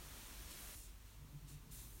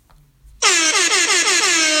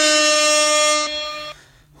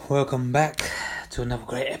Welcome back to another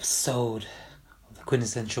great episode of the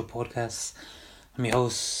Quintessential podcast. I'm your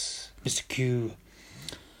host, Mr. Q.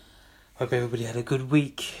 Hope everybody had a good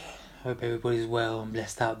week. Hope everybody's well and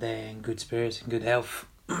blessed out there in good spirits and good health.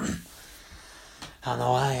 I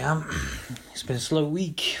know I am. It's been a slow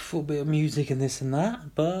week for a bit of music and this and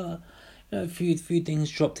that, but a few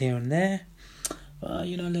things dropped here and there. But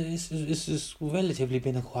it's just relatively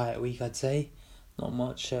been a quiet week, I'd say. Not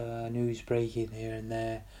much news breaking here and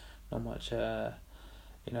there. Not much,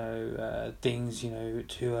 things,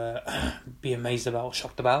 to be amazed about or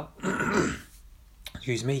shocked about.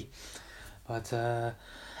 Excuse me. But, a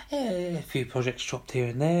few projects dropped here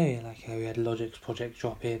and there. Like we had Logic's project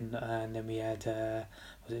drop in, and then we had,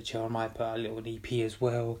 Jeremiah put out a little EP as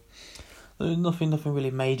well. Nothing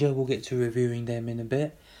really major. We'll get to reviewing them in a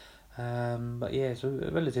bit. But yeah, it's a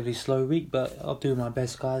relatively slow week, but I'll do my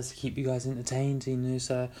best, guys, to keep you guys entertained.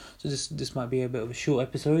 So this might be a bit of a short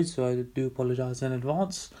episode, so I do apologise in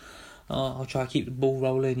advance. I'll try to keep the ball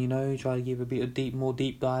rolling, try to give a bit of more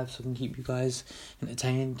deep dive, so I can keep you guys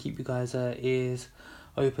entertained, keep you guys' ears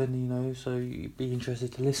open, so you'd be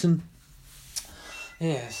interested to listen.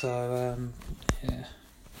 Yeah, so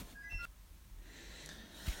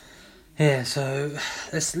so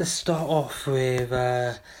let's start off with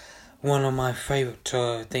one of my favourite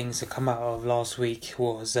things to come out of last week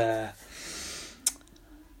was Anderson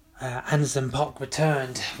 .Paak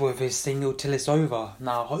returned with his single Till It's Over.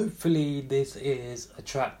 Now, hopefully this is a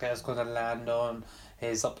track that's going to land on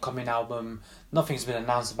his upcoming album. Nothing's been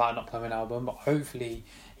announced about an upcoming album, but hopefully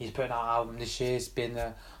he's putting out an album this year. It's been,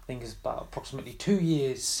 I think it's about approximately 2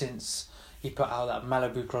 years since he put out that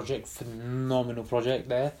Malibu project. Phenomenal project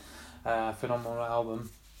there. Phenomenal album.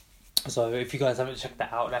 So if you guys haven't checked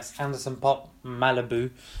that out, that's Anderson .Paak Malibu.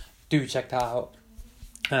 Do check that out.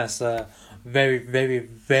 That's a very, very,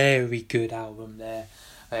 very good album there.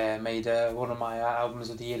 Made one of my albums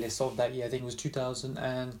of the year list of that year. I think it was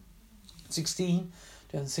 2016.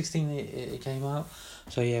 2016 it came out.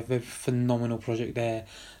 So yeah, very phenomenal project there.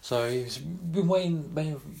 So it's been waiting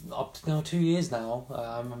up to now 2 years now.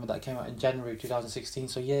 I remember that came out in January 2016.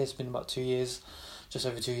 So yeah, it's been about 2 years. Just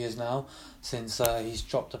over 2 years now since he's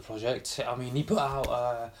dropped the project. I mean, he put out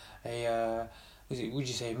a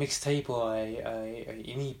mixtape or an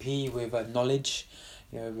EP with Knowledge,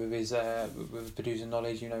 with his with producer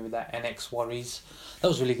Knowledge, with that NX Worries. That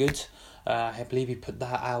was really good. I believe he put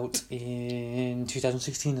that out in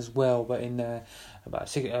 2016 as well, but in about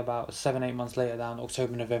 7-8 months later, down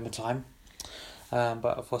October-November time.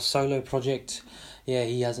 But for solo project, yeah,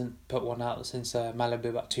 he hasn't put one out since Malibu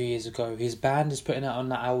about 2 years ago. His band is putting out on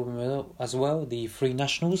that album as well, the Free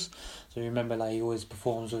Nationals. So you remember, he always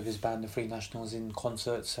performs with his band, the Free Nationals, in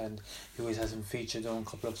concerts, and he always has him featured on a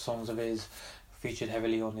couple of songs of his, featured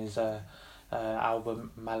heavily on his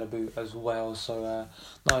album Malibu as well. So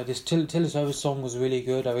this Till It's Over song was really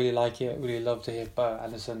good. I really like it. I really love to hear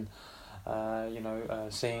Anderson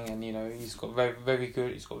sing, and he's got very, very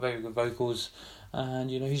good. He's got very good vocals,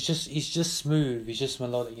 and he's just smooth. He's just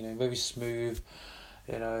melodic. Very smooth.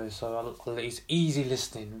 So it's easy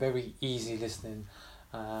listening, very easy listening,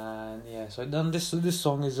 and yeah. So then this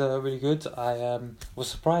song is really good. I was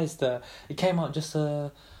surprised that it came out just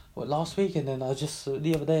last week, and then I just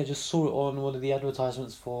the other day I just saw it on one of the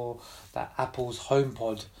advertisements for that Apple's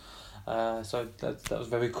HomePod. So that was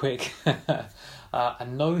very quick. I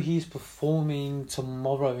know he's performing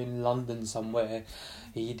tomorrow in London somewhere.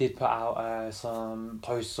 He did put out some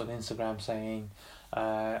posts on Instagram saying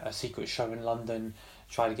a secret show in London.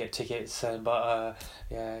 Try to get tickets, but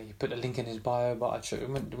he put a link in his bio. But I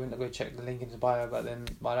went to go check the link in his bio. But then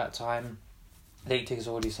by that time, late tickets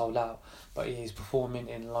already sold out. But yeah, he's performing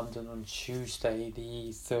in London on Tuesday, the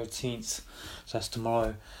 13th. So that's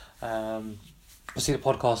tomorrow. I see the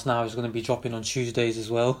podcast now is going to be dropping on Tuesdays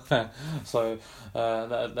as well. So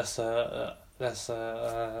that's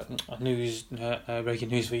news, breaking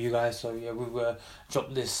news for you guys. So yeah, we will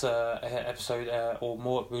drop this episode or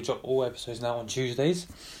more. We'll drop all episodes now on Tuesdays.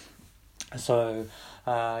 So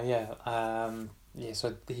so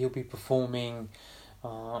he'll be performing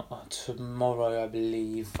tomorrow, I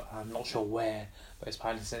believe. I'm not sure where, but it's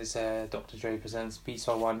apparently it's Dr. Dre Presents Beats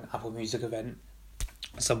by One Apple Music event.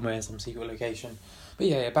 Somewhere, some secret location. But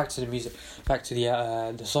yeah, back to the music, back to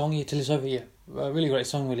the song. Till It's Over. Yeah, really great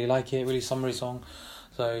song. Really like it. Really summery song.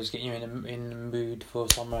 So it's getting you in the mood for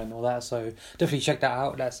summer and all that. So definitely check that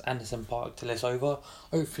out. That's Anderson .Paak Till It's Over.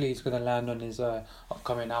 Hopefully it's going to land on his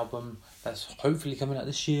upcoming album. That's hopefully coming out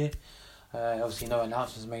this year. Obviously no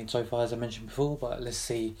announcements made so far, as I mentioned before, but let's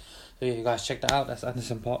see. So yeah, you guys check that out. That's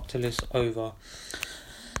Anderson .Paak Till It's Over.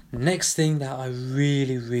 Next thing that I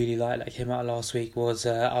really, really liked that came out last week was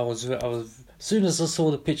I was as soon as I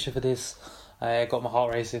saw the picture for this, I got my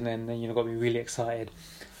heart racing and got me really excited.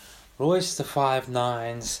 Royce the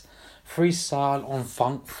 5'9's freestyle on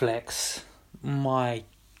Funk Flex. My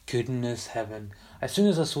goodness heaven! As soon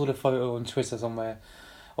as I saw the photo on Twitter somewhere,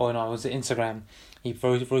 or no, it was Instagram.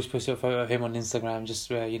 Royce posted a photo of him on Instagram, just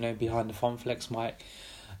behind the Funk Flex mic,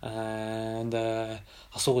 and I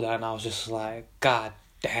saw that and I was just like, God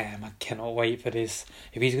damn, I cannot wait for this.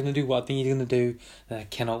 If he's going to do what I think he's going to do, then I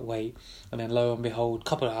cannot wait. And then lo and behold, a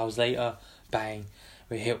couple of hours later, bang,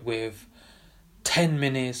 we're hit with 10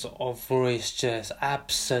 minutes of Royce just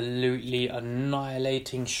absolutely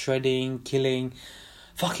annihilating, shredding, killing,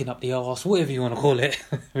 fucking up the arse, whatever you want to call it,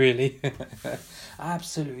 really.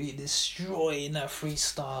 Absolutely destroying that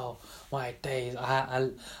freestyle. My days,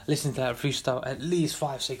 I listened to that freestyle at least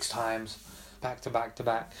 5-6 times, back to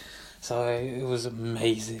back. So it was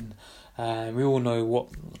amazing. We all know what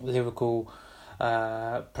lyrical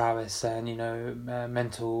prowess and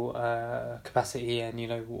mental capacity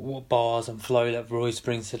and what bars and flow that Royce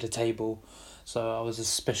brings to the table. So I was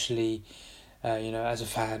especially as a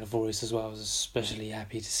fan of Royce as well, I was especially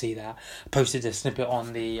happy to see that. I posted a snippet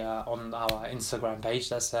on the on our Instagram page.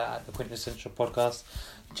 That's at the Quintessential podcast.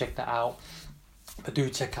 Check that out. But do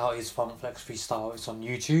check out his Funk Flex freestyle. It's on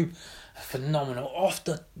YouTube. Phenomenal.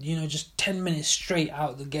 After just 10 minutes straight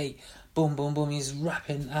out the gate, boom, boom, boom. He's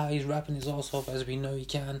rapping his ass off, as we know he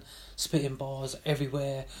can. Spitting bars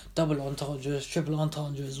everywhere. Double entendres, triple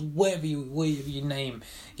entendres, whatever you name,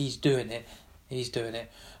 he's doing it.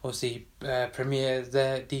 Obviously,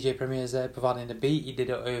 DJ Premier's there providing the beat. He did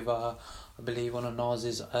it over, I believe, one of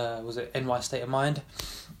Nas's, was it NY State of Mind?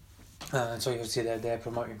 So obviously they're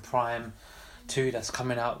promoting Prime 2 that's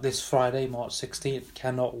coming out this Friday, March 16th.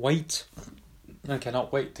 Cannot wait. I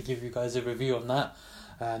cannot wait to give you guys a review on that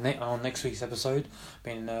on next week's episode.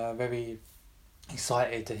 Been very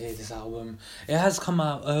excited to hear this album. It has come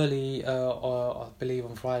out early, I believe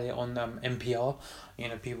on Friday on NPR.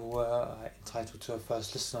 People were entitled to a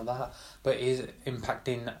first listen of that, but it is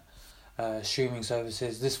impacting streaming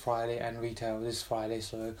services this Friday and retail this Friday,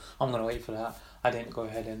 so I'm gonna wait for that. I didn't go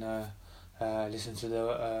ahead and listen to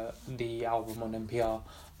the album on NPR,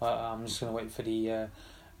 but I'm just gonna wait for the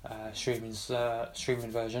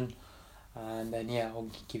streaming version, and then I'll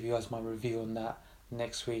give you guys my review on that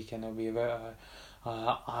next week, and it'll be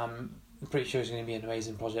I'm pretty sure it's going to be an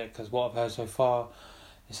amazing project, because what I've heard so far,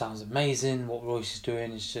 it sounds amazing. What Royce is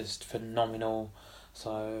doing is just phenomenal.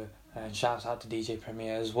 So, and shouts out to DJ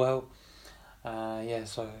Premier as well.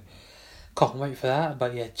 So can't wait for that.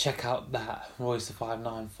 But check out that Royce the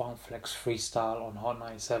 5'9" Funk Flex freestyle on Hot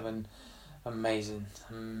 97. Amazing.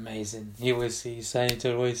 He's saying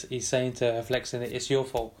to Royce, he's saying to Flex in it, it's your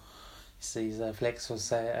fault. He was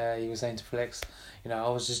saying to Flex, I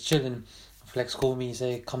was just chilling. Flex called me, he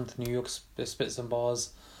said, come to New York, spit some bars,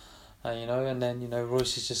 and then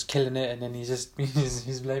Royce is just killing it, and then he's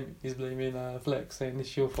blaming Flex, saying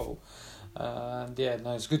it's your fault.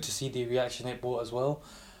 It's good to see the reaction it brought as well.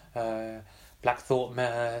 Black Thought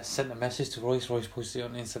sent a message to Royce. Royce posted it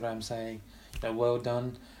on Instagram saying, well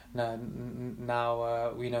done.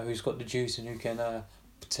 Now we know who's got the juice and who can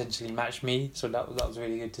potentially match me. So that was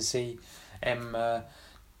really good to see.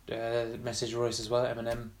 Message Royce as well,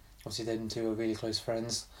 Eminem. Obviously, them two are really close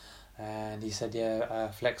friends, and he said,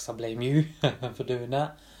 Flex, I blame you for doing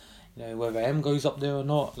that. Whether M goes up there or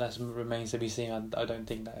not, that remains to be seen. I don't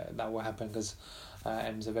think that will happen, because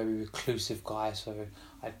M's a very reclusive guy, so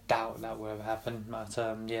I doubt that will ever happen. But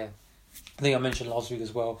I think I mentioned last week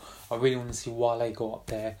as well, I really want to see Wale go up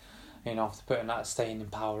there, after putting that Staying in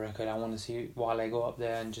Power record. I want to see Wale go up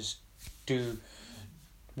there and just do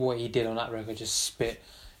what he did on that record, just spit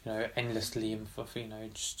endlessly and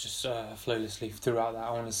just flawlessly throughout that. I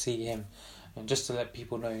want to see him, and just to let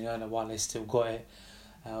people know, that Wale's still got it.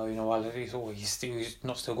 He's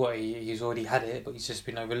not still got it. He's already had it, but he's just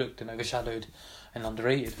been overlooked and overshadowed and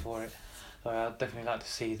underrated for it. So I'd definitely like to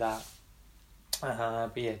see that.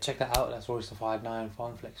 Check that out. That's Royce the 5'9"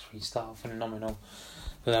 Funk Flex freestyle, phenomenal.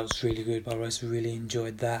 But that was really good. By Royce, really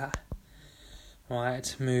enjoyed that.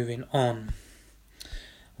 Right, moving on.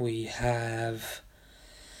 We have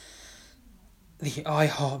the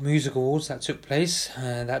iHeart Music Awards that took place.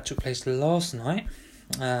 That took place last night.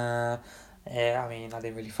 I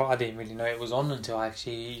didn't really know it was on until I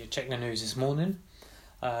actually checked the news this morning.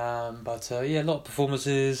 A lot of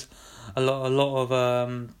performances, a lot of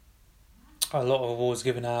awards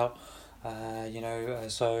given out.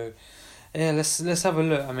 Let's have a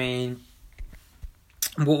look.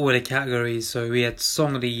 What were the categories? So we had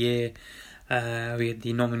Song of the Year. We had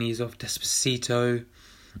the nominees of Despacito,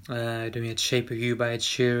 Then we had Shape of You by Ed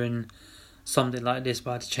Sheeran, Something Like This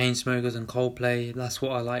by the Chainsmokers and Coldplay, That's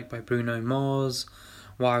What I Like by Bruno Mars,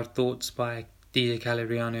 Wild Thoughts by DJ Khaled,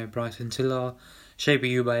 Rihanna and Bryson Tiller. Shape of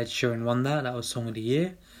You by Ed Sheeran won that was Song of the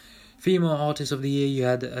Year. Female Artist of the Year, you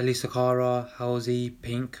had Alisa Cara, Halsey,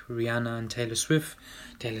 Pink, Rihanna and Taylor Swift.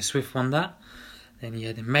 Taylor Swift won that. Then you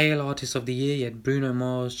had the Male Artist of the Year, you had Bruno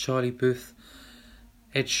Mars, Charlie Puth,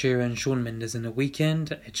 Ed Sheeran, Shawn Mendes in The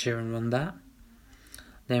Weeknd. Ed Sheeran won that.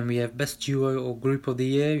 Then we have Best Duo or Group of the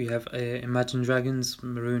Year. We have Imagine Dragons,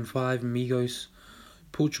 Maroon 5, Migos,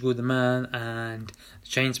 Portugal the Man and the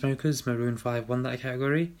Chainsmokers. Maroon 5 won that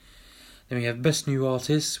category. Then we have Best New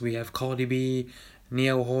Artists. We have Cardi B,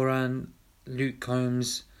 Niall Horan, Luke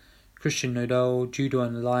Combs, Christian Nodal, Judo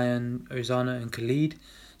and the Lion, Ozana and Khalid.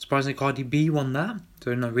 Surprisingly, Cardi B won that.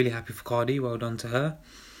 So I'm really happy for Cardi. Well done to her.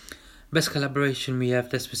 Best Collaboration, we have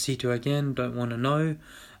Despacito Again, Don't Wanna Know,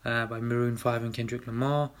 by Maroon 5 and Kendrick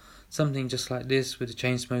Lamar. Something Just Like This with the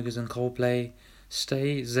Chainsmokers and Coldplay.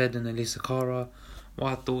 Stay, Zed and Alisa Cara.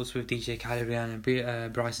 Wild Thoughts with DJ Khaled, Rihanna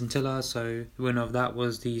and Bryson Tiller. So the winner of that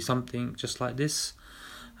was the Something Just Like This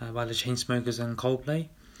by the Chainsmokers and Coldplay.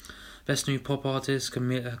 Best New Pop Artist,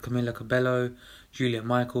 Camila Cabello, Julia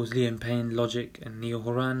Michaels, Liam Payne, Logic and Niall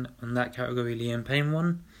Horan. On that category, Liam Payne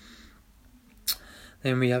won.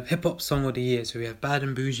 Then we have Hip Hop Song of the Year. So we have Bad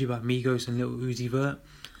and Bougie by Migos and Lil Uzi Vert,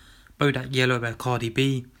 Bodak Yellow by Cardi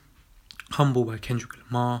B, Humble by Kendrick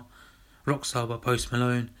Lamar, Rockstar by Post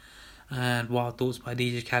Malone, and Wild Thoughts by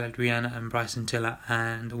DJ Khaled, Rihanna and Bryson Tiller.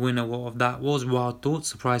 And the winner of that was Wild Thoughts,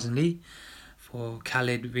 surprisingly, for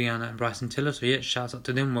Khaled, Rihanna and Bryson Tiller. So yeah, shouts out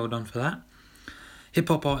to them, well done for that. Hip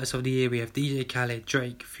Hop Artist of the Year, we have DJ Khaled,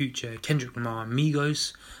 Drake, Future, Kendrick Lamar and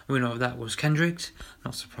Migos. Winner of that was Kendrick,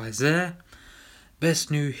 not surprised there.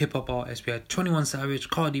 Best New Hip Hop Artist, we had 21 Savage,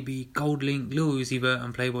 Cardi B, Goldlink, Lil Uzi Vert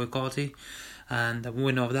and Playboi Carti. And the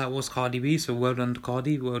winner of that was Cardi B, so well done to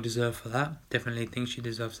Cardi, well deserved for that. Definitely think she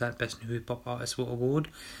deserves that Best New Hip Hop Artist award.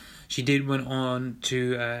 She did went on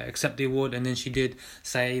to accept the award, and then she did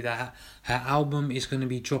say that her album is going to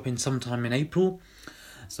be dropping sometime in April.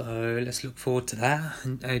 So let's look forward to that.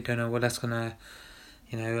 I don't know what that's going to,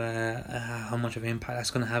 how much of an impact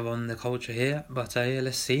that's going to have on the culture here. But yeah,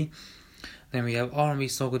 let's see. Then we have R&B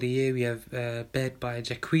Song of the Year. We have Bed by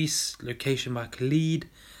Jacquees, Location by Khalid,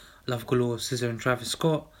 Love Galore of SZA and Travis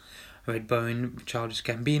Scott, Redbone, Childish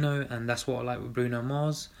Gambino, and That's What I Like with Bruno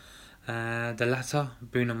Mars. The latter,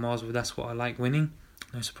 Bruno Mars with That's What I Like winning.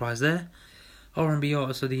 No surprise there. R&B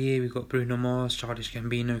Artist of the Year, we've got Bruno Mars, Childish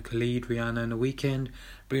Gambino, Khalid, Rihanna and The Weeknd.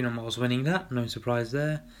 Bruno Mars winning that, no surprise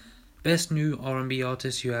there. Best New R&B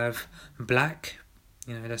Artist, you have Black.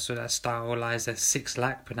 That's so that stylized as 6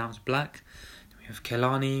 Lack, pronounced Black. We have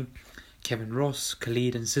Kehlani, Kevin Ross,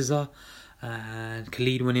 Khalid and SZA. And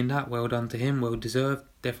Khalid winning that, well done to him, well deserved.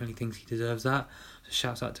 Definitely thinks he deserves that. So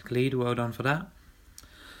shouts out to Khalid, well done for that.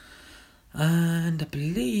 And I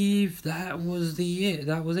believe that was it.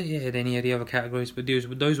 Yeah, then he had the other categories, but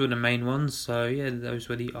those were the main ones. So yeah, those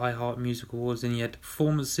were the iHeart Music Awards. Then you had the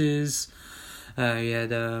performances. You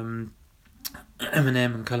had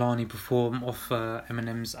Eminem and Kehlani perform off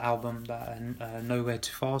Eminem's album that Nowhere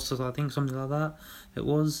Too Fast, I think, something like that it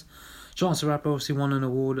was. Chance the Rapper obviously won an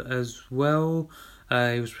award as well.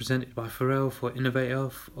 He was presented by Pharrell for Innovator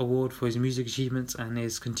Award for his music achievements and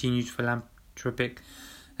his continued philanthropic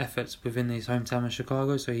efforts within his hometown of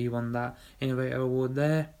Chicago, so he won that Innovator Award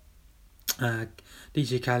there.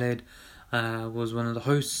 DJ Khaled was one of the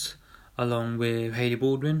hosts along with Hailey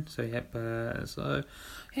Baldwin. So yep,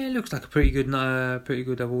 it looks like a pretty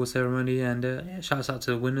good award ceremony, and shouts out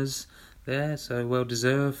to the winners there. So well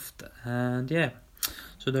deserved, and yeah.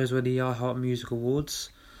 So those were the iHeart Music Awards.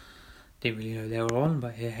 Didn't really know they were on,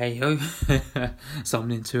 but hey ho,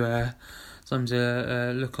 something to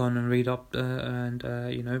look on and read up and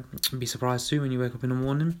be surprised to when you wake up in the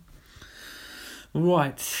morning.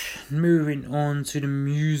 Right, moving on to the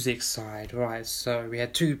music side. Right, so we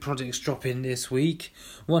had 2 projects dropping this week.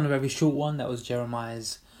 One a very short one, that was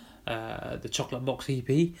Jeremiah's the Chocolate Box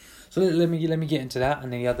EP. So let me get into that,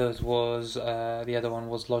 and then the other one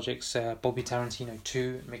was Logic's Bobby Tarantino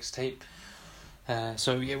 2 mixtape.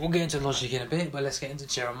 So yeah, we'll get into Logic in a bit, but let's get into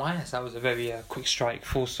Jeremiah. So that was a very quick strike,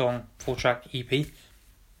 4-track EP.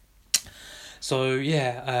 So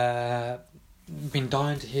yeah, been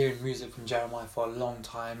dying to hear music from Jeremiah for a long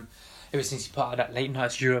time, ever since he put out that Late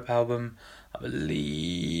Nights Europe album. I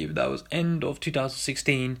believe that was end of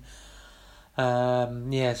 2016.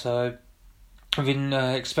 So I've been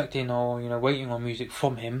expecting or waiting on music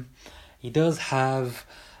from him. He does have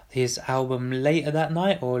his album Later That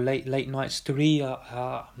Night, or Late Nights 3.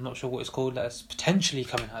 I'm not sure what it's called. That's potentially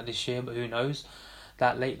coming out this year, but who knows.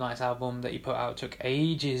 that Late Nights album that he put out took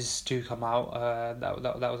ages to come out. That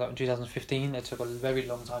was out in 2015. It took a very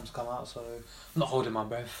long time to come out, so I'm not holding my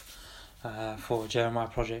breath for Jeremiah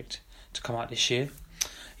project to come out this year.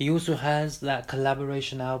 He also has that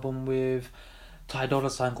collaboration album with Ty Dolla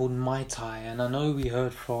 $ign called My Ty, and I know we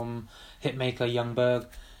heard from hitmaker Young Berg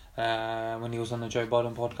when he was on the Joe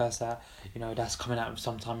Biden podcast that, you know, that's coming out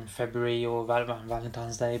sometime in February or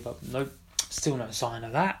Valentine's Day, but nope, still no sign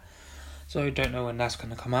of that. So don't know when that's going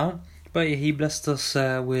to come out. But yeah, he blessed us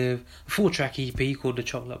with a 4-track EP called The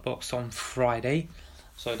Chocolate Box on Friday,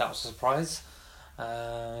 so that was a surprise.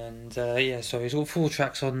 So he's got 4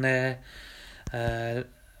 tracks on there.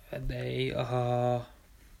 They are,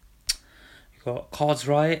 you've got Cards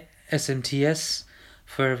Right, SMTS,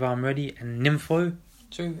 Forever I'm Ready, and Nympho.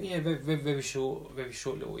 So yeah, very short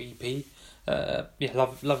little EP.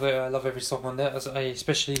 Love every song on there.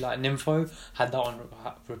 Especially like Nympho, had that on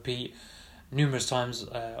repeat numerous times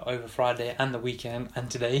over Friday and the weekend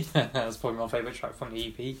and today. That's probably my favourite track from the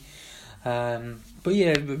EP. But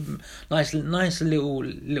yeah, nice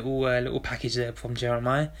little package there from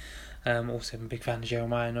Jeremiah. Also I'm a big fan of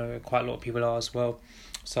Jeremiah. I know quite a lot of people are as well.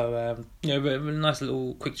 So nice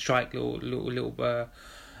little quick strike, little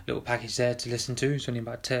package there to listen to. It's only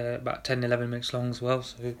about 10-11 minutes long as well,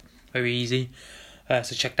 so very easy.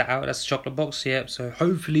 So check that out. That's the Chocolate Box. Yep. So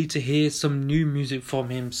hopefully to hear some new music from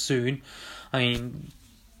him soon. I mean,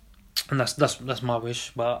 and that's my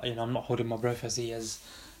wish. But you know, I'm not holding my breath, as he has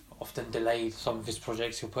often delayed some of his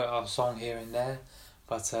projects. He'll put out a song here and there,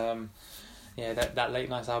 but that Late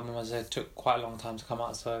Nights album, as I said, took quite a long time to come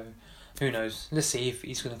out. So who knows? Let's see if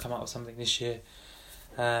he's going to come out with something this year.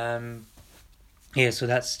 So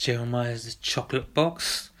that's Jeremiah's Chocolate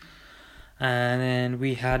Box. And then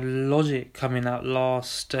we had Logic coming out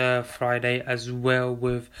last Friday as well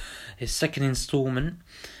with his second installment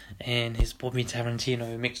in his Bobby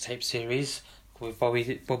Tarantino mixtape series with Bobby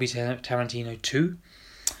Tarantino 2.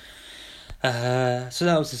 So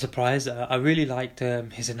that was a surprise. I really liked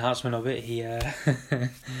his announcement of it. He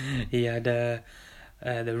had the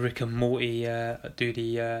Rick and Morty do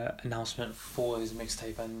the announcement for his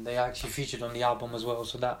mixtape, and they actually featured on the album as well.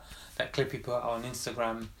 So that clip he put out on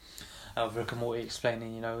Instagram of Rick and Morty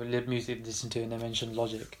explaining, you know, music to listen to, and they mentioned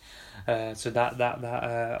Logic. So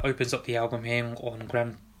that opens up the album here on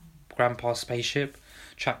Grandpa's Spaceship,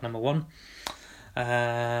 track number 1.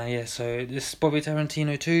 So this Bobby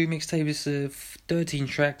Tarantino 2 mixtape is 13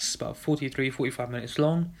 tracks, about 45 minutes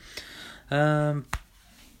long.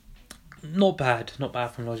 Not bad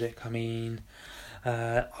from Logic. I mean,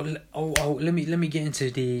 let me get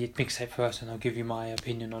into the mixtape first, and I'll give you my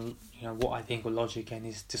opinion on, you know, what I think of Logic and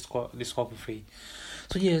his discography.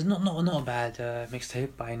 So yeah, it's not a bad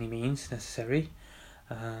mixtape by any means necessary.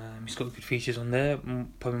 He's got good features on there.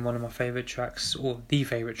 Probably one of my favourite tracks, or the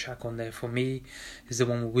favourite track on there for me, is the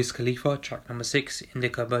one with Wiz Khalifa, track number 6,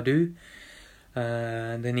 Indica Badu.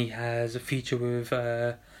 And then he has a feature with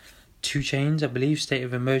 2 Chainz, I believe, State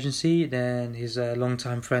of Emergency. Then his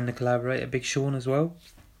longtime friend and collaborator Big Sean as well.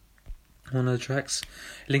 One of the tracks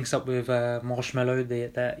links up with Marshmello, the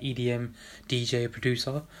EDM DJ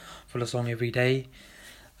producer, for the song Every Day.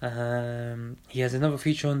 He has another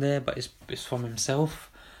feature on there, but it's from himself,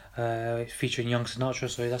 featuring Young Sinatra.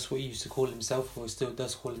 So that's what he used to call himself, or still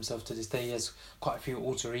does call himself to this day. He has quite a few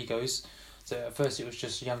alter egos. So at first it was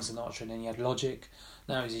just Young Sinatra, and then he had Logic.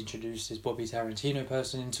 Now he's introduced his Bobby Tarantino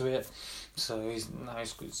person into it. So he's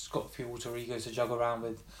got a few alter egos to juggle around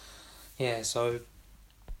with. Yeah, so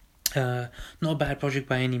not a bad project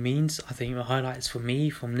by any means. I think the highlights for me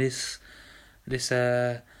from this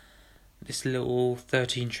little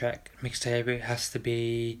 13-track mixtape, it has to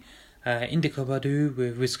be Indica Badu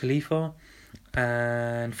with Wiz Khalifa,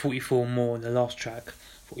 and 44 More, the last track,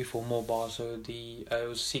 44 More bars. So it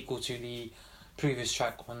was a sequel to the previous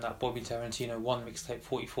track on that Bobby Tarantino 1 mixtape,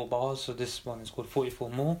 44 bars. So this one is called 44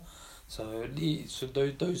 More. So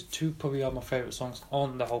those two probably are my favourite songs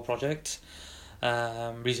on the whole project.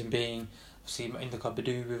 Reason being, obviously Indica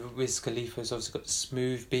Badu with Wiz Khalifa has obviously got the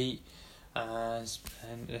smooth beat and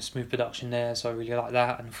a smooth production there, so I really like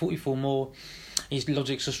that. And 44 More, his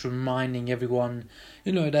Logic's just reminding everyone,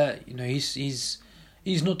 you know, that, you know, he's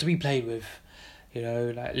not to be played with, you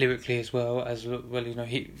know, like lyrically as well, you know,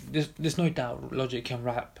 there's no doubt Logic can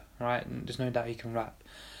rap, right? And there's no doubt he can rap.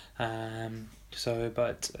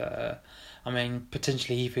 I mean,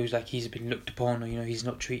 potentially he feels like he's been looked upon, or, you know, he's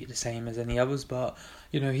not treated the same as any others, but,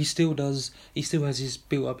 you know, he still has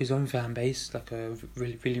built up his own fan base, like a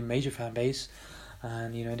really, really major fan base,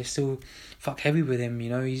 and, you know, they still fuck heavy with him. You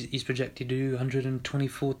know, he's projected to do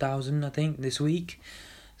 124,000, I think, this week,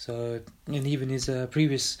 So, and even his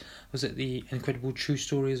previous, was it the Incredible True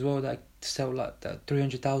Story as well, that sold like that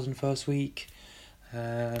 300,000 first week.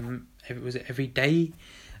 Was it Every Day?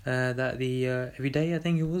 Every Day, I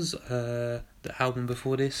think it was the album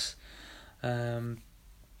before this. And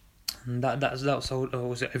that sold. Or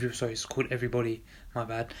was it Sorry, it's called Everybody. My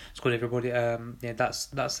bad. It's called Everybody. Yeah,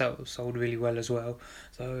 that sold really well as well.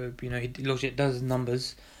 So Logic does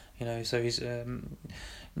numbers. So he's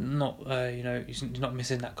not he's not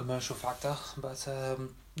missing that commercial factor. But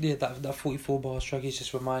yeah, that 44 bar track is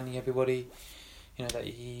just reminding everybody, that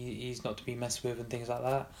he's not to be messed with and things like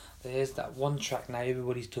that. There's that one track now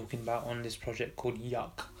everybody's talking about on this project called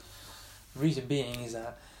Yuck. Reason being is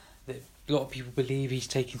that a lot of people believe he's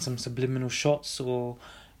taking some subliminal shots, or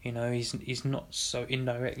he's not so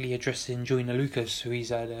indirectly addressing Joyner Lucas, who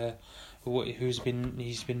he's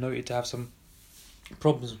been noted to have some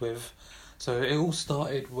problems with. So it all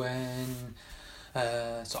started when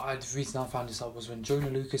the reason I found this out was when Joyner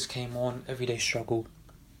Lucas came on Everyday Struggle,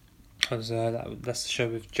 because that's the show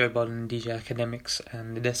with Joe Budden, DJ Academics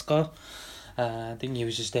and the Deska. I think he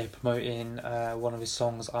was just there promoting one of his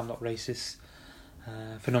songs, I'm Not Racist.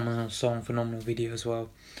 Phenomenal song, phenomenal video as well.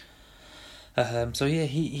 So yeah,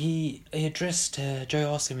 he addressed,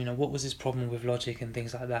 Joe asked him, what was his problem with Logic and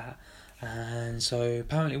things like that. And so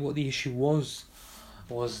apparently what the issue was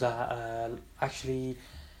that actually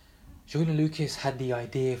Joyner Lucas had the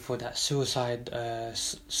idea for that suicide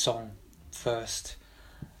song first.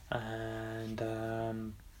 And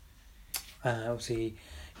obviously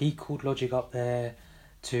he called Logic up there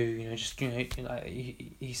to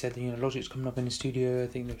he said that Logic's coming up in the studio. I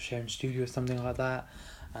think they were sharing studio or something like that,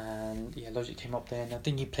 and yeah, Logic came up there, and I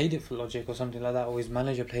think he played it for Logic or something like that, or his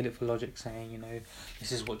manager played it for Logic, saying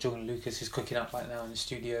this is what Joyner Lucas is cooking up right now in the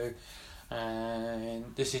studio.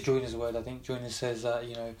 And this is Joyner's word. I think Joyner says that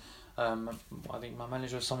I think my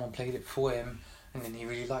manager or someone played it for him, and then he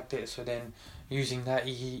really liked it. So then, using that,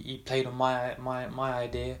 he played on my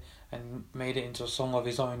idea and made it into a song of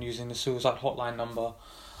his own, using the Suicide Hotline number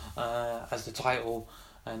as the title.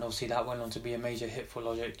 And obviously that went on to be a major hit for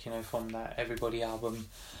Logic, from that Everybody album,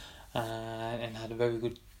 and had a very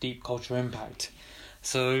good deep cultural impact.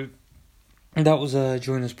 So that was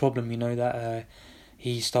Joyner's problem, that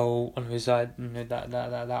he stole one of his that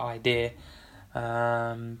idea.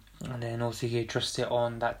 And then also he addressed it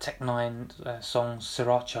on that Tech Nine song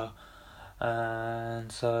Sriracha. And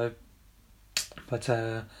so, but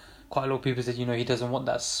quite a lot of people said, he doesn't want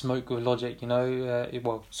that smoke with Logic, Joyner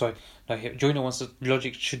wants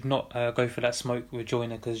Logic should not go for that smoke with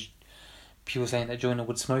Joyner, because people saying that Joyner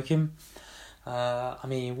would smoke him. I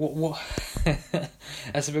mean, what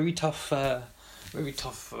that's a very tough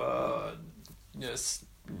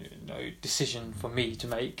decision for me to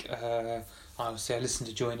make. I would say I listen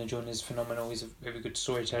to Joyner. Joyner's phenomenal. He's a very good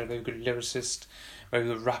storyteller, very good lyricist, very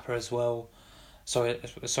good rapper as well. So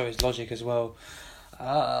is Logic as well.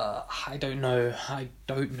 I don't know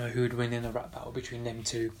who would win in a rap battle between them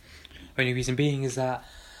two. Only reason being is that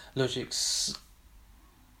Logic's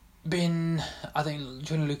been, I think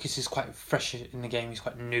Joyner Lucas is quite fresh in the game. He's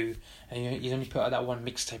quite new, and he's only put out that one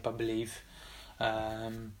mixtape, I believe.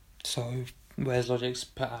 So whereas Logic's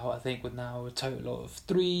put out, I think, with now a total of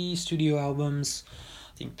 3 studio albums,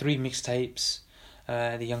 I think 3 mixtapes,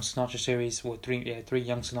 the Young Sinatra series, or 3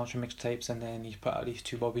 Young Sinatra mixtapes, and then he's put out these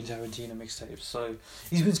 2 Bobby Tarantino mixtapes. So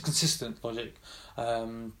he's been consistent, Logic,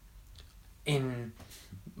 in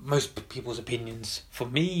most people's opinions. For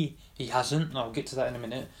me, he hasn't. I'll get to that in a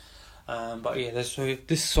minute. But yeah,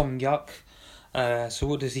 this song Yuck. So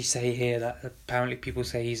what does he say here? That apparently people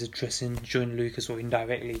say he's addressing Joyner Lucas, or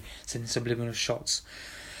indirectly sending subliminal shots.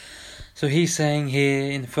 So he's saying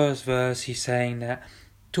here in the first verse, he's saying that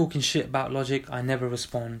talking shit about Logic, I never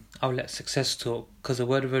respond. I'll let success talk, cause a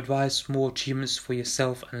word of advice, more achievements for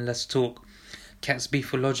yourself and less talk. Cats beef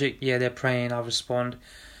for Logic, yeah, they're praying, I'll respond.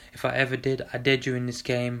 If I ever did, I did you in this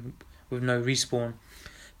game with no respawn.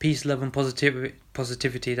 Peace, love and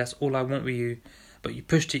positivity, that's all I want with you. But you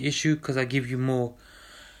push the issue cause I give you more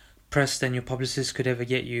press than your publicist could ever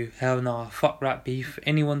get you. Hell nah, fuck rap beef.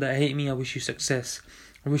 Anyone that hate me, I wish you success.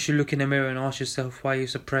 I wish you look in the mirror and ask yourself why you're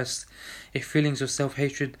suppressed. If feelings of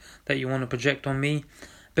self-hatred that you want to project on me,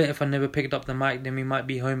 bet if I never picked up the mic then we might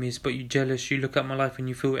be homies. But you jealous, you look at my life and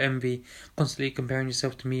you feel envy, constantly comparing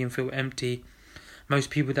yourself to me and feel empty.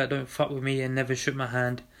 Most people that don't fuck with me and never shook my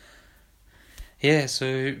hand. Yeah,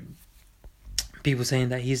 so people saying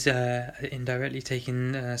that he's indirectly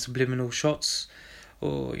taking subliminal shots,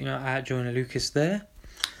 or at Joyner Lucas there.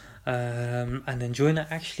 And then Joyner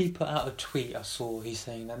actually put out a tweet I saw. He's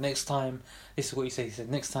saying that next time, this is what he said. He said,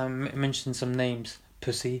 next time mention some names,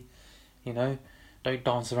 pussy. don't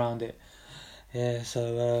dance around it. Yeah,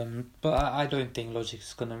 so but I don't think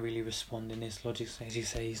Logic's gonna really respond in this. Logic, as you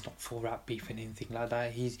say, he's not for rap beef and anything like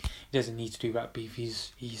that. He doesn't need to do rap beef.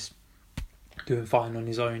 He's doing fine on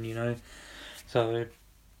his own, you know. So,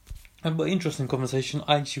 but interesting conversation.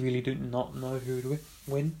 I actually really do not know who would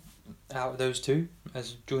win out of those two,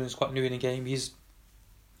 as Jordan's quite new in the game.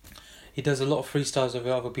 He does a lot of freestyles over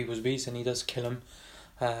other people's beats, and he does kill them.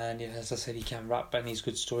 And yeah, as I said, he can rap, and he's a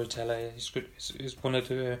good storyteller. He's good. He's one of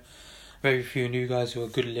the very few new guys who are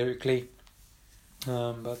good lyrically.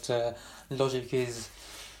 But Logic is,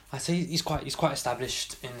 I say he's quite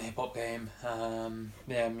established in the hip hop game.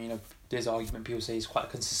 Yeah, you know, there's an argument people say he's quite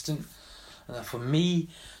consistent. For me,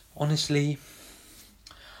 honestly,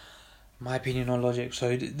 my opinion on Logic.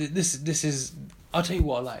 So this is, I'll tell you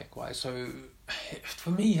what I like. Right, so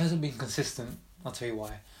for me, he hasn't been consistent. I'll tell you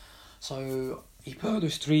why. So he put out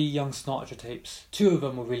those 3 Young Sinatra tapes. 2 of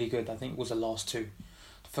them were really good. I think it was the last 2.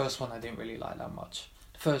 The first one I didn't really like that much.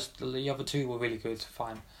 The other 2 were really good.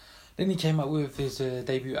 Fine. Then he came out with his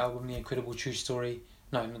debut album, The Incredible True Story.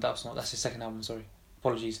 No, that's not. That's his second album. Sorry,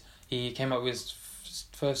 apologies. He came out with his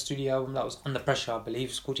first studio album. That was Under Pressure, I believe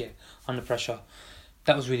it's called. Yeah, Under Pressure.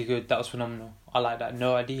 That was really good. That was phenomenal. I like that.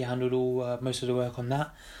 No ID handled all most of the work on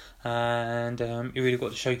that, and it really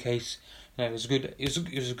got to showcase. You know, it was good. It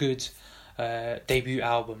was a good debut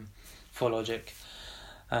album for Logic.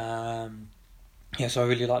 Yeah, so I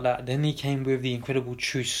really like that. Then he came with The Incredible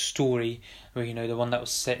True Story, where, you know, the one that was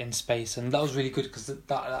set in space, and that was really good because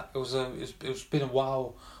it's been a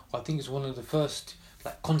while. I think it's one of the first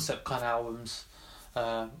like concept kind of albums.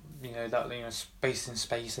 You know, that, you know, space in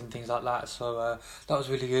space and things like that. So that was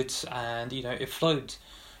really good, and you know, it flowed.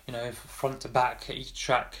 You know, front to back, each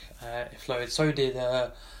track it flowed. So did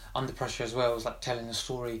Under Pressure as well. It was like telling a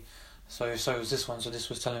story. So was this one. So this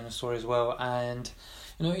was telling a story as well, and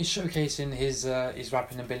you know, he's showcasing his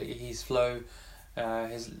rapping ability, his flow,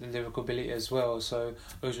 his lyrical ability as well. So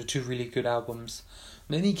those were 2 really good albums.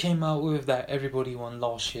 And then he came out with that Everybody one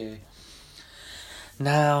last year.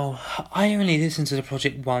 Now, I only listened to the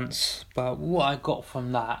project once, but what I got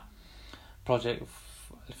from that project,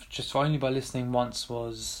 just only by listening once,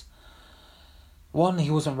 was, one, he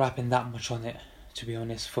wasn't rapping that much on it, to be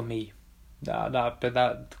honest, for me.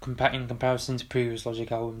 In comparison to previous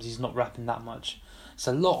Logic albums, he's not rapping that much. It's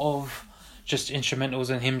a lot of just instrumentals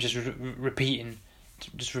and him just repeating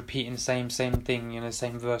the same thing, you know,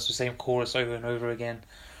 same verse, the same chorus over and over again.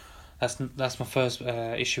 That's my first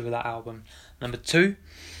issue with that album. Number 2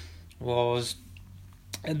 was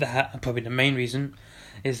that probably the main reason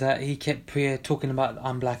is that he kept talking about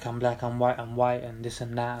I'm black, I'm white, and this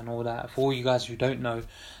and that and all that. For all you guys who don't know,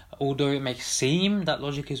 although it may seem that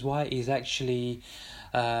Logic is white, he's actually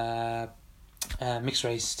mixed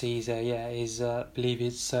race. He's I believe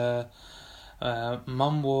his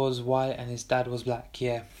mum was white and his dad was black.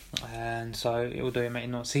 Yeah, and so although it may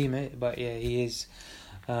not seem it, but yeah, he is.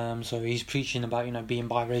 So he's preaching about, you know, being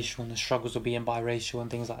biracial and the struggles of being biracial and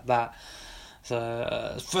things like that.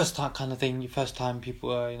 So first time kind of thing. First time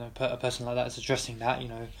people, you know, a person like that is addressing that. You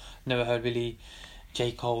know, never heard really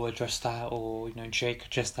J. Cole address that, or, you know, Drake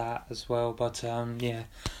address that as well. But yeah,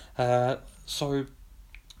 so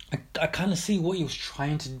I kind of see what he was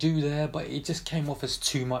trying to do there, but it just came off as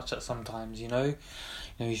too much at sometimes. You know,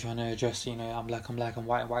 he's trying to address, you know, I'm black, and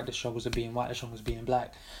white, the struggles of being white, the struggles of being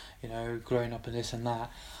black. You know, growing up and this and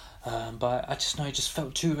that. But I just know it just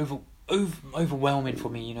felt too overwhelming for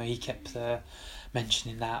me. You know, he kept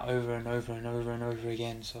mentioning that over and over and over and over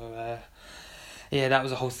again. So yeah, that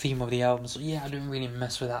was the whole theme of the album. So yeah, I didn't really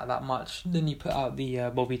mess with that much. Then he put out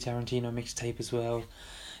the Bobby Tarantino mixtape as well.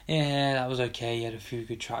 Yeah, that was okay. He had a few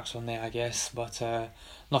good tracks on there, I guess, but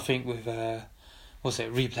nothing with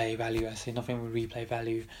replay value. I say nothing with replay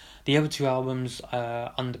value. The other 2 albums,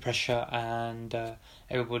 Under Pressure and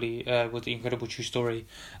Everybody, was The Incredible True Story.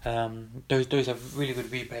 Those have really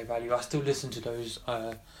good replay value. I still listen to those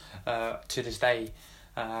to this day,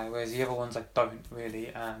 whereas the other ones I don't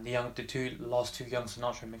really. The last two Young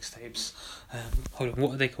Sinatra mixtapes. Hold on,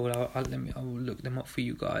 what are they called? I will look them up for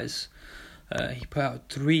you guys. He put out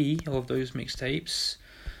 3 of those mixtapes.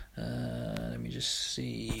 Let me just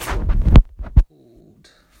see.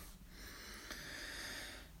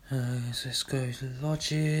 So let's go to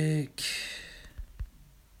Logic.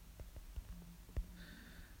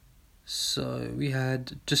 So we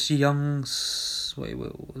had just Young's. Wait,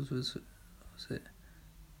 what was it?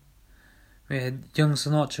 We had Young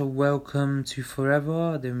Sinatra, Welcome to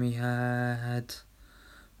Forever. Then we had,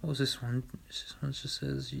 what was this one? This one just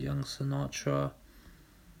says Young Sinatra.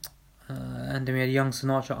 And then we had Young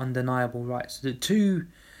Sinatra, Undeniable Right. So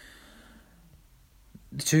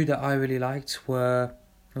the two that I really liked were,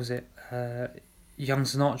 what was it, Young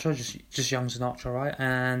Sinatra, just Young Sinatra, right?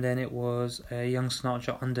 And then it was Young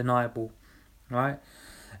Sinatra Undeniable, right?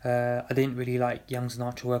 I didn't really like Young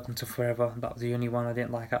Sinatra Welcome to Forever. That was the only one I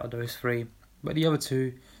didn't like out of those three. But the other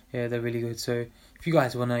two, yeah, they're really good. So if you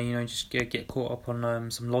guys wanna, just get caught up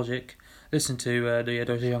on some Logic, listen to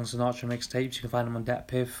those Young Sinatra mixtapes. You can find them on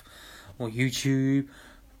DatPiff or YouTube,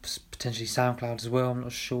 potentially SoundCloud as well. I'm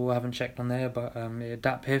not sure. I haven't checked on there, but yeah,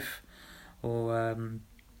 DatPiff or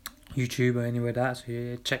YouTube or anywhere that. So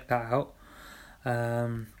yeah, check that out.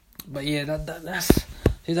 But yeah,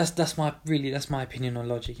 that's my opinion on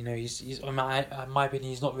Logic. He's in my opinion,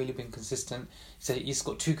 he's not really been consistent. He's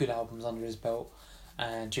got 2 good albums under his belt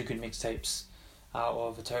and 2 good mixtapes out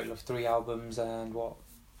of a total of 3 albums and 5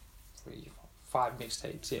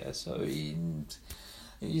 mixtapes. Yeah, so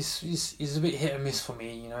he's a bit hit and miss for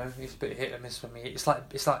me. He's a bit hit and miss for me. It's like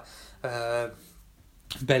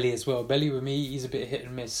Belly as well. Belly with me, he's a bit hit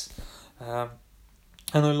and miss. I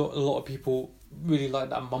know a lot of people really like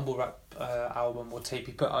that mumble rap album or tape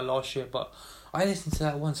he put out last year, but I listened to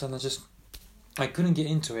that once and I couldn't get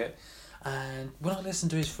into it. And when I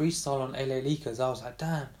listened to his freestyle on LA Leakers, I was like,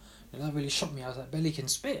 damn, that really shocked me. I was like, Belly can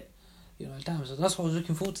spit, damn. So that's why I was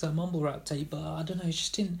looking forward to that mumble rap tape, but I don't know, it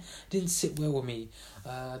just didn't sit well with me.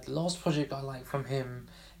 The last project I liked from him,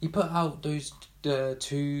 he put out those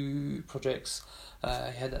 2 projects. He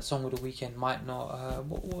had that song with The Weeknd, Might Not.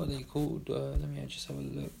 What are they called? Let me just have a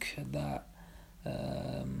look at that.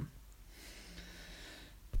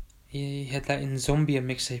 He had that in Zombie, a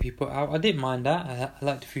mixtape he put out. I didn't mind that. I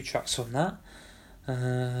liked a few tracks on that.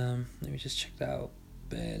 Let me just check that out.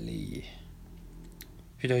 Belly.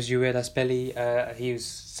 For those of you aware, that's Belly. He was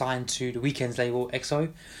signed to The Weeknd's label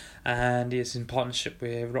EXO, and he's in partnership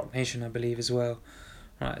with Rock Nation, I believe, as well.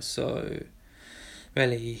 Right, so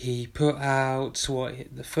Belly, he put out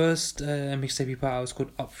the first mixtape he put out was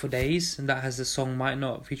called Up for Days, and that has the song Might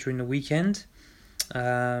Not featuring The Weeknd.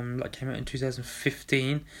 That came out in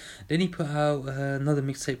 2015. Then he put out another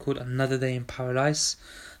mixtape called Another Day in Paradise.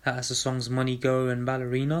 That has the songs Money Go and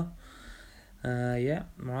Ballerina. Yeah,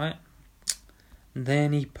 right.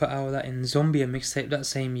 Then he put out that in Zombie, a mixtape that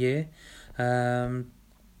same year.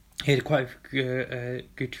 He had quite a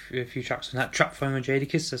good few tracks on that. Trap Phone with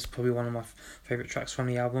Jadakiss, that's probably one of my favourite tracks from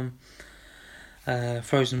the album.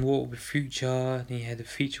 Frozen Water with Future. Then he had a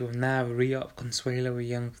feature with Nav, Re-Up, Consuelo with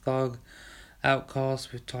Young Thug,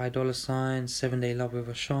 Outkast with Ty Dolla $ign, 7 Day Love with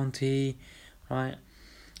Ashanti, right?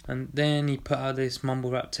 And then he put out this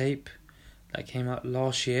mumble rap tape that came out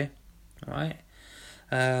last year, right?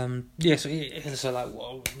 The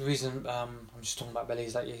reason I'm just talking about Belly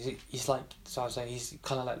is like he's like, so I was saying, he's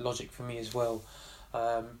kind of like Logic for me as well.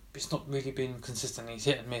 It's not really been consistent. He's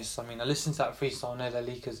hit and miss. I mean, I listened to that freestyle on LA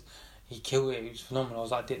because he killed it. It was phenomenal. I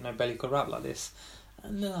was like, I didn't know Belly could rap like this.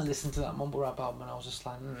 And then I listened to that mumble rap album and I was just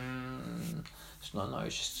like,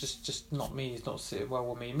 it's just not me. It's not sitting well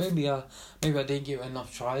with me. Maybe I didn't give it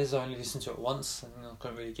enough tries. I only listened to it once and I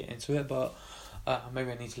couldn't really get into it. But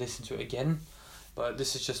maybe I need to listen to it again. But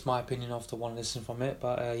this is just my opinion after one listen from it.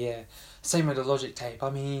 But yeah, same with the Logic tape. I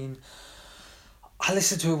mean, I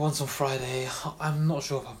listened to it once on Friday. I'm not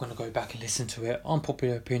sure if I'm going to go back and listen to it.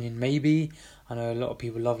 Unpopular opinion, maybe. I know a lot of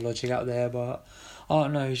people love Logic out there, but I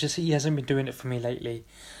don't know. He hasn't been doing it for me lately.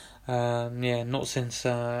 Not since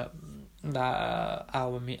that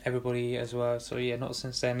album Everybody as well. So yeah, not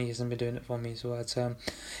since then he hasn't been doing it for me. So I told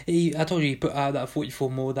you he put out that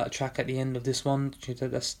 44 More, that track at the end of this one.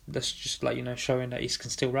 That's just like, showing that he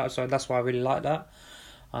can still rap. So that's why I really like that.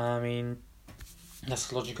 I mean, that's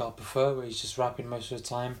the Logic I prefer, where he's just rapping most of the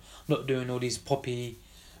time, not doing all these poppy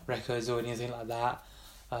records or anything like that.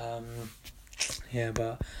 But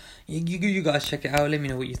you guys check it out. Let me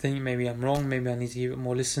know what you think. Maybe I'm wrong. Maybe I need to give it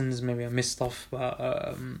more listens. Maybe I missed stuff.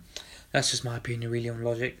 But that's just my opinion really on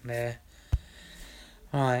Logic there.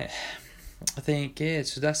 Alright, I think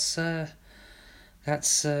so that's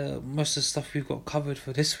most of the stuff we've got covered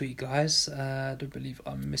for this week, guys. I don't believe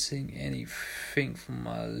I'm missing anything from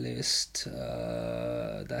my list.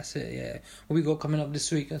 That's it, yeah. What we got coming up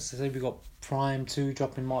this week, as I say, we got Prime 2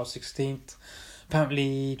 dropping March 16th.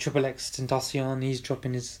 Apparently XXXTentacion, he's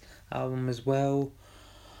dropping his album as well.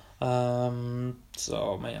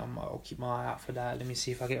 So mate, I'll keep my eye out for that. Let me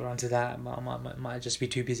see if I get around to that. I might just be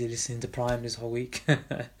too busy listening to Prime this whole week. So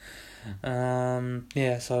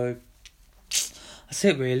that's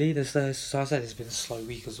it really. So I said it's been a slow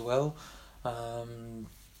week as well. Not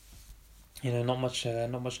much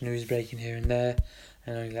news breaking here and there,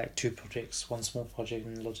 and only like 2 projects, one small project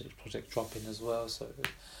and Logic project dropping as well. So it's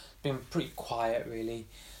been pretty quiet really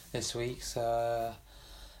this week. So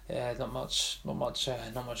yeah, not much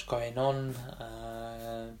going on.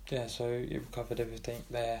 So you've covered everything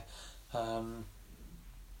there.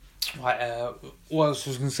 What else I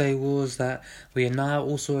was going to say was that we are now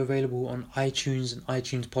also available on iTunes and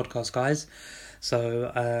iTunes Podcast, guys.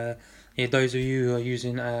 So, those of you who are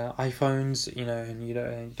using iPhones, and you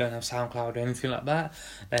don't have SoundCloud or anything like that,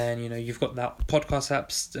 then you've got that podcast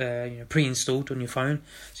apps, pre-installed on your phone.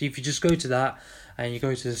 So if you just go to that and you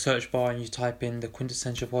go to the search bar and you type in the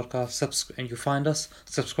Quintessential Podcast, and you'll find us.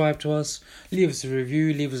 Subscribe to us, leave us a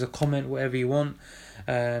review, leave us a comment, whatever you want.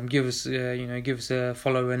 Give us a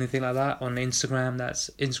follow or anything like that on Instagram.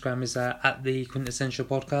 Instagram is at the Quintessential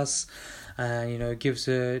Podcast. Give us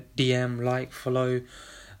a DM, follow,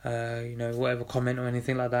 whatever comment or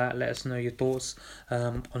anything like that. Let us know your thoughts.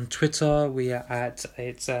 On Twitter, we are at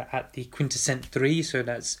the Quintessent3. So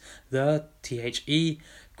that's the THE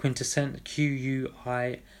Quintessent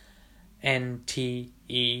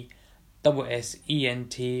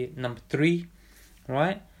QUINTESSENT number 3,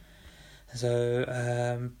 right?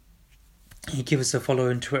 So you give us a follow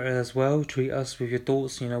on Twitter as well. Tweet us with your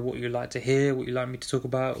thoughts, what you'd like to hear, what you'd like me to talk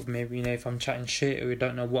about. Maybe, if I'm chatting shit or you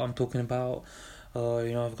don't know what I'm talking about, or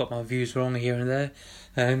I've got my views wrong here and there,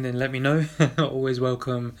 and then let me know. Always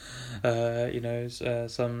welcome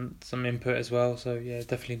some input as well. So yeah,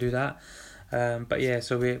 definitely do that.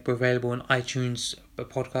 So we're available on iTunes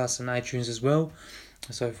podcasts and iTunes as well.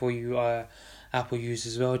 So for you Apple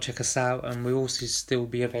users as well, check us out, and we'll also still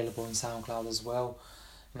be available on SoundCloud as well.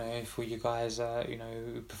 For you guys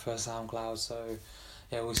who prefer SoundCloud. So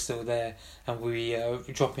yeah, we're still there, and we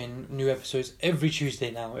drop in new episodes every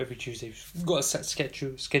Tuesday now. Every Tuesday, we've got a set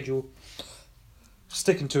schedule,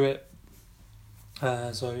 sticking to it.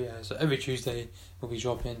 So every Tuesday we'll be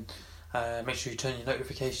dropping. Make sure you turn your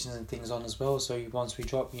notifications and things on as well, so once we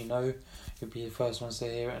drop, you'll be the first ones to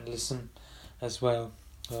hear it and listen as well.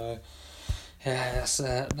 Yeah,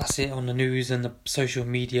 that's it on the news and the social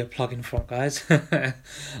media plug-in front, guys.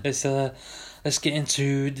 Let's get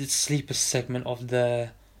into the sleeper segment of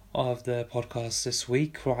the podcast this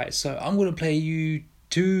week. Right, so I'm gonna play you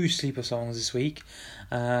 2 sleeper songs this week,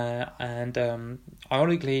 and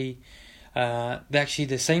ironically, they're actually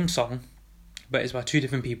the same song, but it's by 2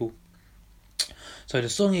 different people. So the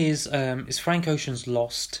song is Frank Ocean's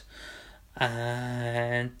Lost,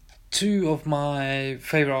 and 2 of my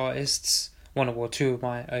favourite artists, 2 of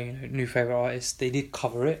my new favourite artists, they did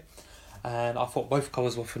cover it, and I thought both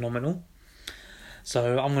covers were phenomenal.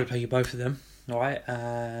 So I'm going to play you both of them, alright?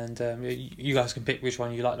 And you guys can pick which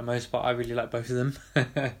one you like the most, but I really like both of them.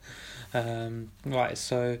 Right,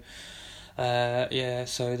 so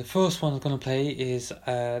so the first one I'm going to play is,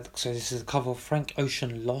 so this is a cover of Frank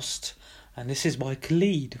Ocean Lost, and this is by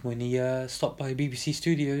Khalid when he stopped by BBC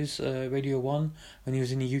Studios, Radio 1, when he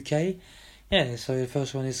was in the UK. Yeah, so the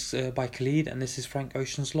first one is by Khalid, and this is Frank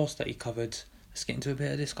Ocean's Lost that he covered. Let's get into a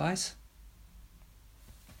bit of this, guys.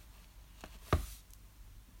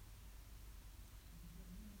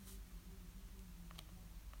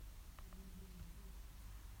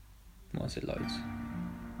 Once it loads.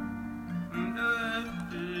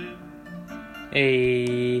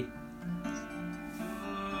 Hey,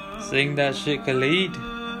 sing that shit, Khalid.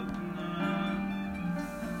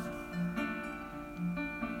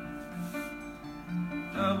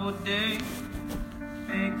 Double day,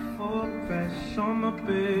 make 4 crash on my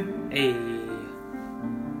bed. Hey,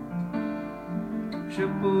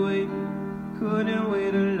 triple A, couldn't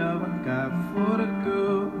wait the love I got for the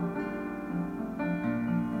girl.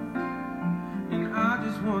 And I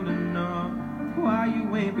just wanna know why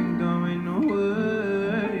you ain't been going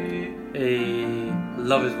away. Hey,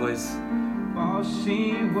 love his voice. While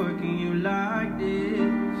she working you like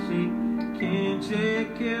this, she can't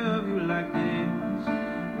take care of you like this.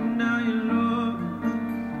 Now you're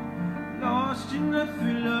lost in the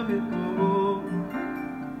thrill of it all.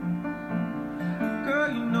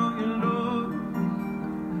 Girl, you're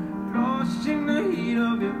lost in the heat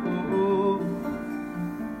of it all.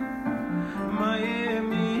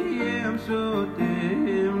 Miami, yeah, I'm so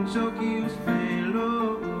damn. Tokyo, Spain,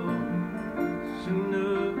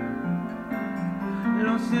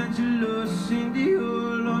 Los Angeles,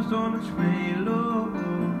 Indio, lost on the train,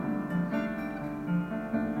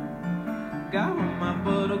 got on my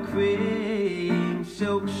buttercream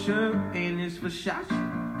silk shirt and it's Versace.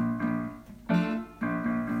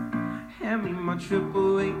 Hand me my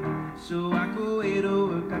triple A so I could wait to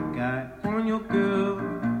work I got on your girl.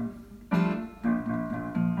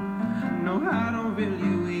 No, I don't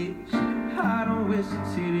really wish, I don't wish the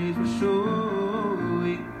titties were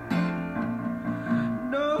showy.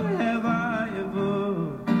 No, have I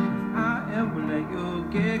ever let you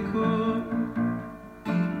get caught?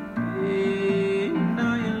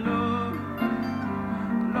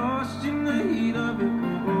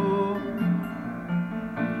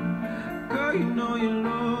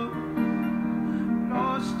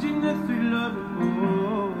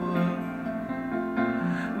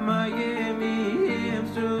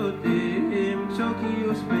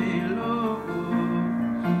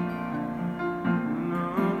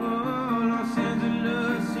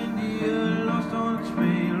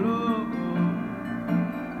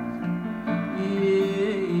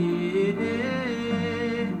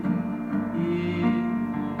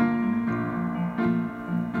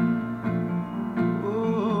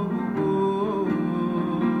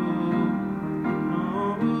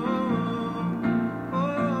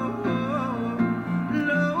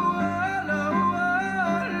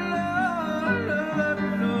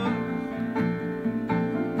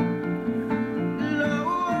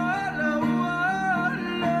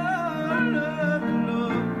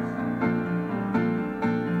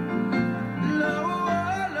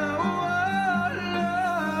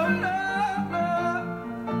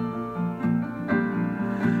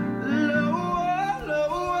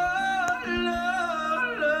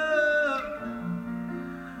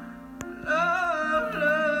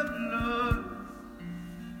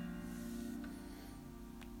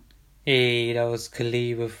 Hey, that was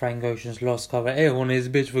Khalid with Frank Ocean's Lost cover. Everyone is a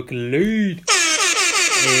bitch for Khalid.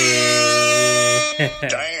 Hey.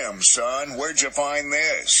 Damn, son, where'd you find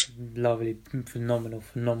this? Lovely,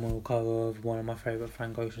 phenomenal cover of one of my favourite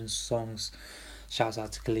Frank Ocean songs. Shouts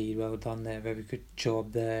out to Khalid, well done there, very good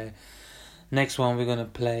job there. Next one we're going to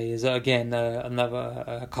play is again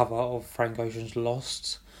another cover of Frank Ocean's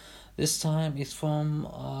Lost. This time it's from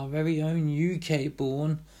our very own UK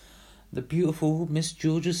born, the beautiful Miss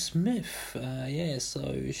Georgia Smith.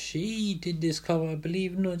 So she did this cover, I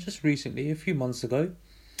believe, not just recently, a few months ago.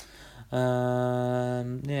 I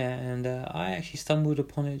actually stumbled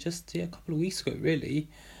upon it just a couple of weeks ago, really.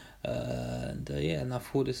 And I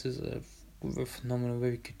thought this is a phenomenal,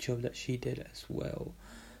 very good job that she did as well.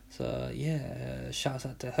 So shouts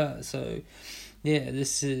out to her. So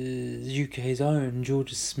this is UK's own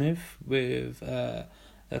Georgia Smith with a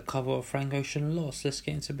cover of Frank Ocean Lost. Let's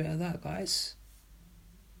get into a bit of that, guys.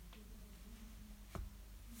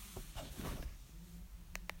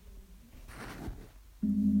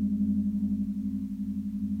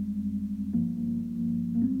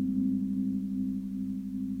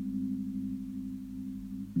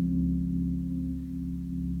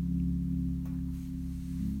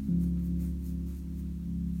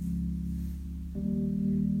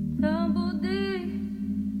 Double D,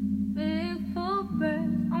 big full breath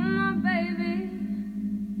on my baby.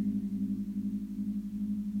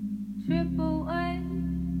 Triple A,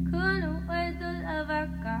 couldn't wait the love I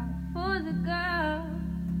got for the girl.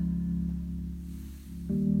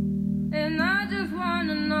 And I just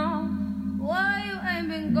wanna know why you ain't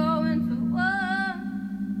been going to work.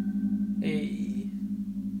 Hey,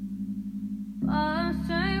 I'm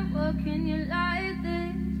saying, what can you like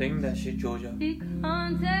this? sing that shit, Georgia. He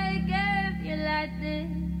can't take care of you like this.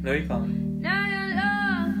 No, you can't. Now you're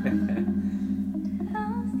lost,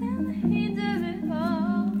 lost in the heat of it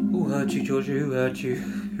all. Who hurt you, Georgia? Who hurt you?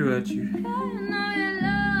 Who hurt you? Girl, you know you're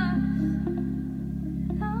lost,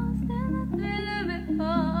 lost in the thrill of it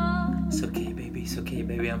all. It's okay,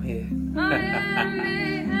 baby, I'm here.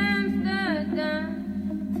 Miami, Amsterdam,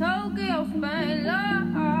 Tokyo, Spain, lost.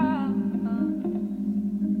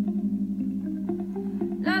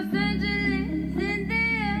 Los Angeles,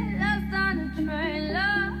 India, lost on a train, lost.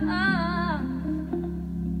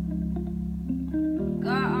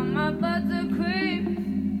 Got on my buttercream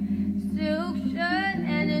silk shirt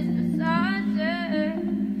and it's Versace.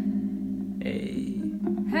 Hey,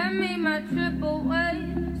 Hand me my trip away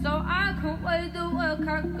so I can weigh the work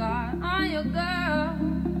I got on your girl.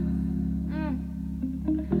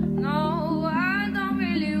 No, I don't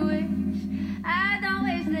really wish I don't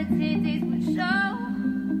wish the titties would show.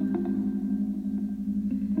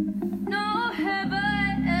 No, have I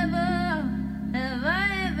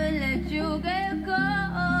ever let you get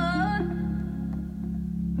caught?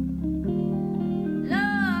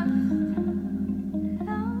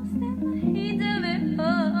 Lost in the heat of it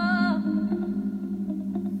all.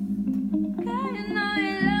 Girl, you know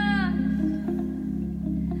you're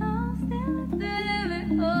lost in the thrill of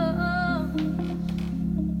it all.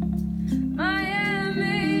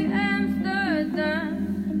 Miami, Amsterdam,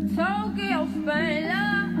 Tokyo, Spain,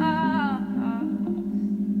 lost.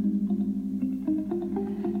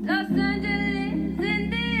 Los Angeles,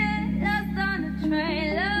 India, lost on a train,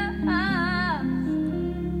 lost.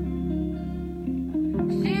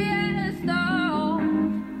 She had a stove,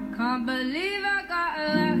 can't believe I got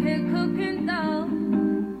her out here cooking dough.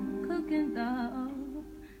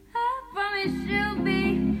 I promise she'll be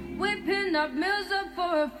whipping up meals up for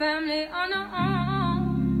her family on her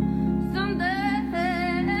own. Someday,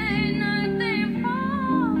 ain't nothing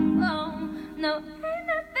wrong, no, ain't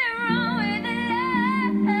nothing wrong with it.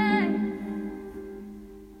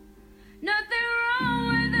 Nothing wrong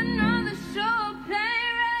with another show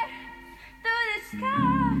playing right through the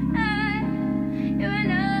sky. You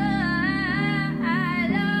and I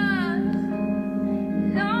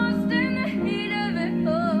lost in the heat of it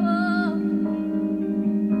all.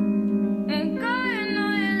 And girl, you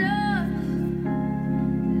know you're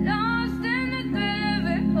lost in the thrill of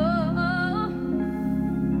it all.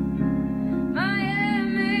 Miami,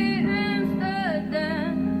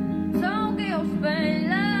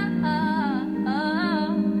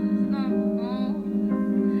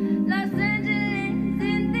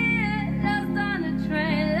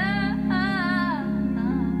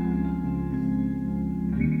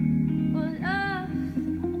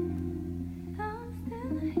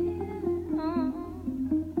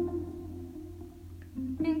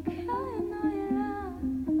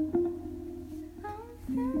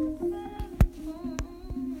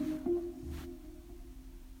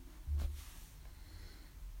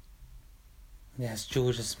 Yes,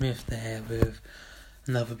 Georgia Smith there with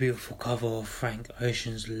another beautiful cover of Frank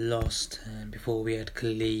Ocean's Lost, and before we had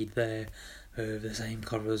Khalid there with the same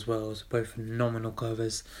cover as well. So both phenomenal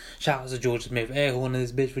covers. Shout out to Georgia Smith. Air horn in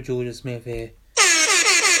this bitch for Georgia Smith here.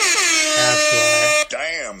 That's right.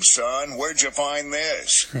 Damn, son, where'd you find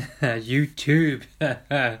this? YouTube.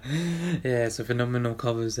 Yeah, so phenomenal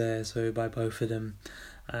covers there. So by both of them.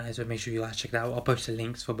 So make sure you guys check that out. I'll post the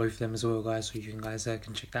links for both of them as well, guys, so you guys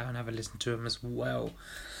can check that out and have a listen to them as well.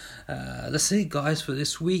 That's it, guys, for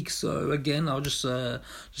this week. So again, I'll just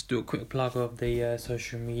do a quick plug of the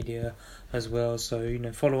social media as well. So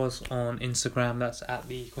follow us on Instagram. That's at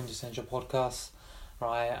the Quintessential Podcast,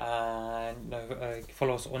 right? And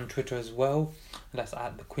follow us on Twitter as well. That's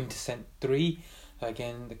at the Quintessent3.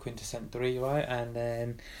 Again, the Quintessent3, right? And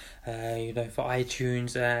then for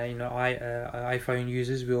iTunes, iPhone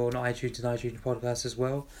users, we're on iTunes and iTunes Podcast as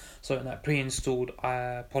well. So in that pre-installed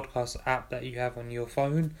podcast app that you have on your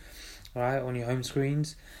phone, right, on your home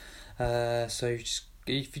screens. So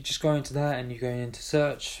if you just go into that and you go into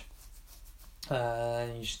search,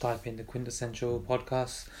 and you just type in the Quintessential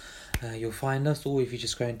Podcast, you'll find us. Or if you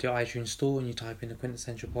just go into iTunes Store and you type in the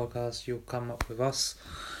Quintessential Podcast, you'll come up with us.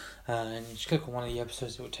 And you just click on one of the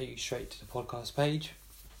episodes, it will take you straight to the podcast page.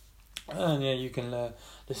 And yeah, you can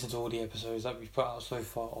listen to all the episodes that we've put out so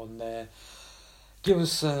far on there. Give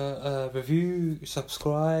us a review,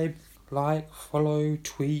 subscribe, like, follow,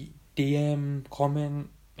 tweet, DM, comment,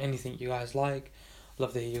 anything you guys like.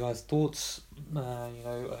 Love to hear you guys' thoughts.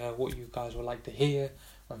 What you guys would like to hear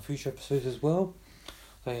on future episodes as well.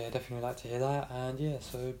 So yeah, definitely like to hear that. And yeah,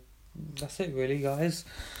 so that's it really, guys.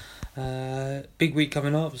 Big week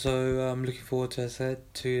coming up, so I'm looking forward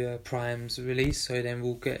to Prime's release. So then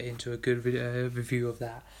we'll get into a good review of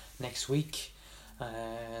that next week.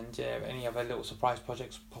 And any other little surprise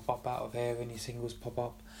projects pop up out of here, any singles pop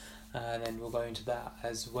up, and then we'll go into that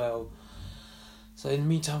as well. So in the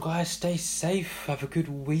meantime, guys, stay safe, have a good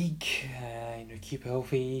week, keep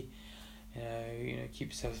healthy, keep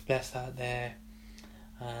yourselves blessed out there,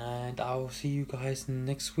 and I will see you guys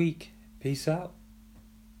next week. Peace out.